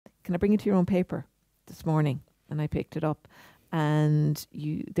can I bring you to your own paper this morning? And I picked it up, and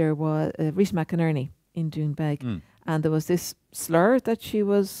there was Rita McInerney in Doonbeg, and there was this slur that she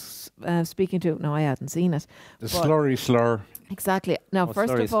was speaking to. Now, I hadn't seen it. The slurry slur. Exactly. Now,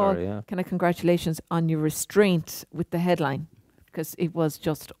 first of all, kind of congratulations on your restraint with the headline, because it was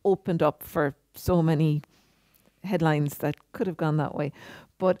just opened up for so many headlines that could have gone that way.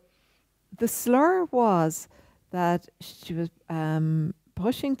 But the slur was that she was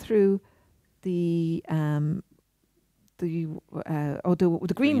pushing through the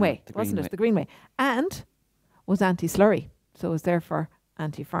Greenway, wasn't it? The Greenway, and was anti-slurry, so it was therefore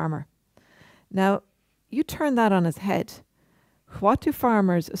anti-farmer. Now, you turn that on its head. What do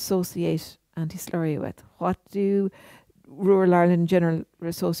farmers associate anti-slurry with? What do rural Ireland in general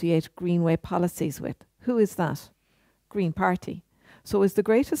associate Greenway policies with? Who is that? Green Party. So is the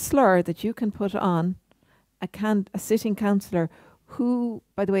greatest slur that you can put on a sitting councillor who,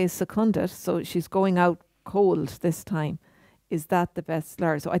 by the way, is seconded, so she's going out cold this time, is that the best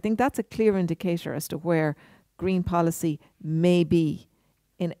slur? So I think that's a clear indicator as to where green policy may be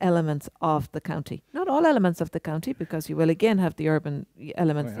in elements of the county. Not all elements of the county, because you will again have the urban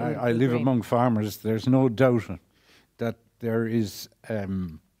elements. I live among farmers. There's no doubt that there is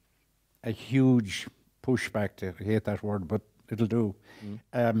a huge pushback, I hate that word, but it'll do,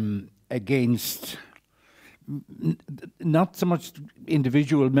 against not so much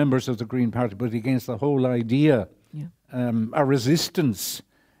individual members of the Green Party, but against the whole idea, a resistance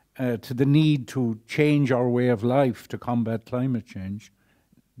to the need to change our way of life to combat climate change.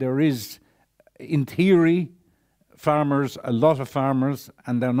 There is, in theory, farmers, a lot of farmers,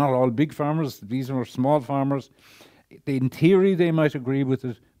 and they're not all big farmers, these are small farmers. In theory, they might agree with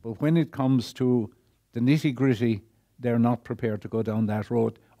it, but when it comes to the nitty-gritty, they're not prepared to go down that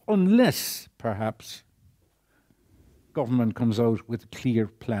road, unless, perhaps, government comes out with a clear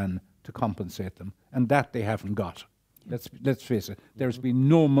plan to compensate them, and that they haven't got. Let's face it, there's been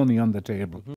no money on the table.